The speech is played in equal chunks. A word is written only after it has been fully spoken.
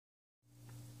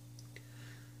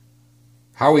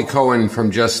Howie Cohen from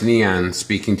Just Neon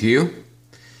speaking to you.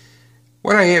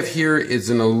 What I have here is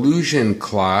an illusion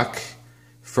clock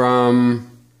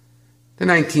from the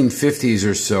 1950s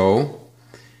or so.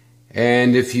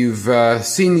 And if you've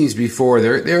seen these before,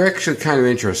 they're actually kind of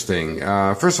interesting.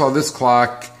 First of all, this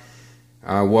clock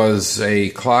was a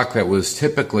clock that was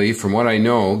typically, from what I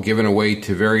know, given away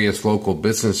to various local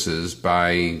businesses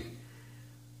by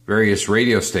various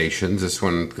radio stations. This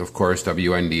one, of course,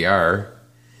 WNDR.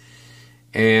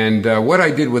 And what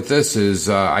I did with this is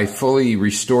I fully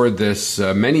restored this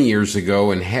many years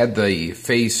ago and had the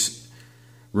face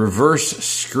reverse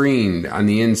screened on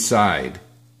the inside.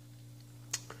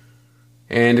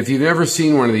 And if you've never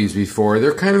seen one of these before,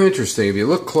 they're kind of interesting. If you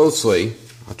look closely,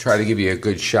 I'll try to give you a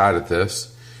good shot at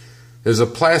this. There's a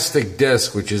plastic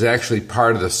disc, which is actually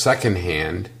part of the second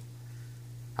hand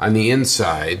on the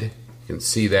inside. You can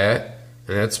see that,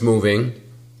 and that's moving.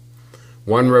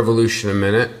 1 revolution a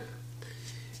minute.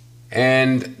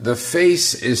 And the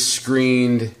face is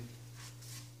screened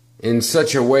in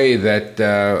such a way that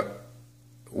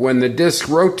when the disc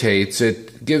rotates,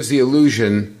 it gives the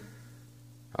illusion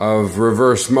of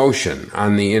reverse motion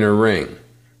on the inner ring.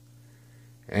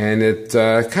 And it's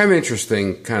kind of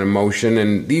interesting kind of motion,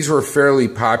 and these were fairly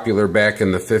popular back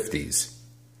in the 50s.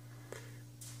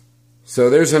 So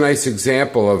there's a nice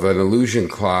example of an illusion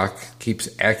clock, keeps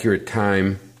accurate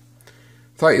time.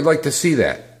 Thought you'd like to see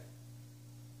that.